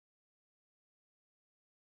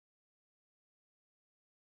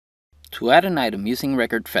To add an item using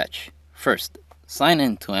Record Fetch, first, sign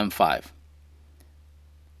in to M5.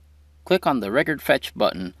 Click on the Record Fetch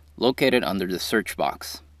button located under the search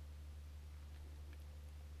box.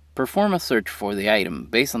 Perform a search for the item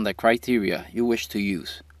based on the criteria you wish to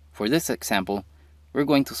use. For this example, we're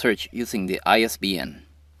going to search using the ISBN.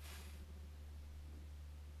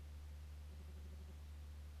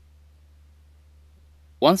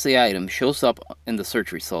 Once the item shows up in the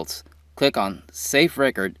search results, click on Save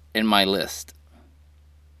Record in My List.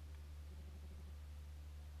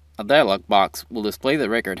 A dialog box will display the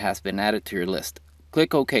record has been added to your list.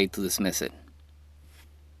 Click OK to dismiss it.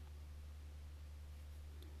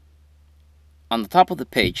 On the top of the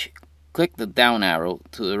page, click the down arrow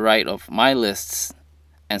to the right of My Lists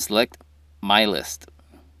and select My List.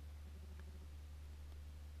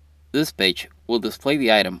 This page will display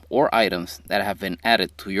the item or items that have been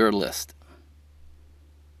added to your list.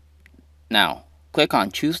 Now, click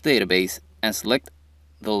on Choose Database and select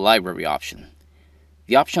the Library option.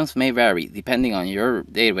 The options may vary depending on your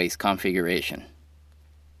database configuration.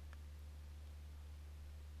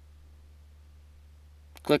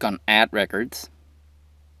 Click on Add Records.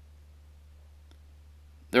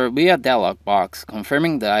 There will be a dialog box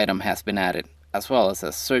confirming the item has been added, as well as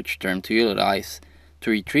a search term to utilize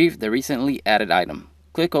to retrieve the recently added item.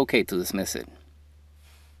 Click OK to dismiss it.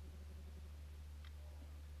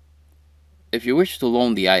 If you wish to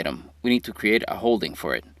loan the item, we need to create a holding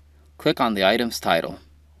for it. Click on the item's title.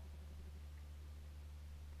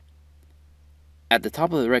 At the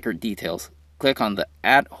top of the record details, click on the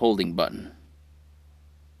Add Holding button.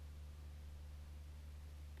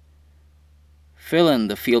 Fill in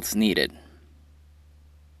the fields needed.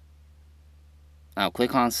 Now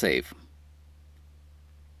click on Save.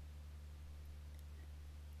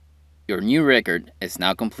 Your new record is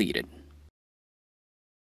now completed.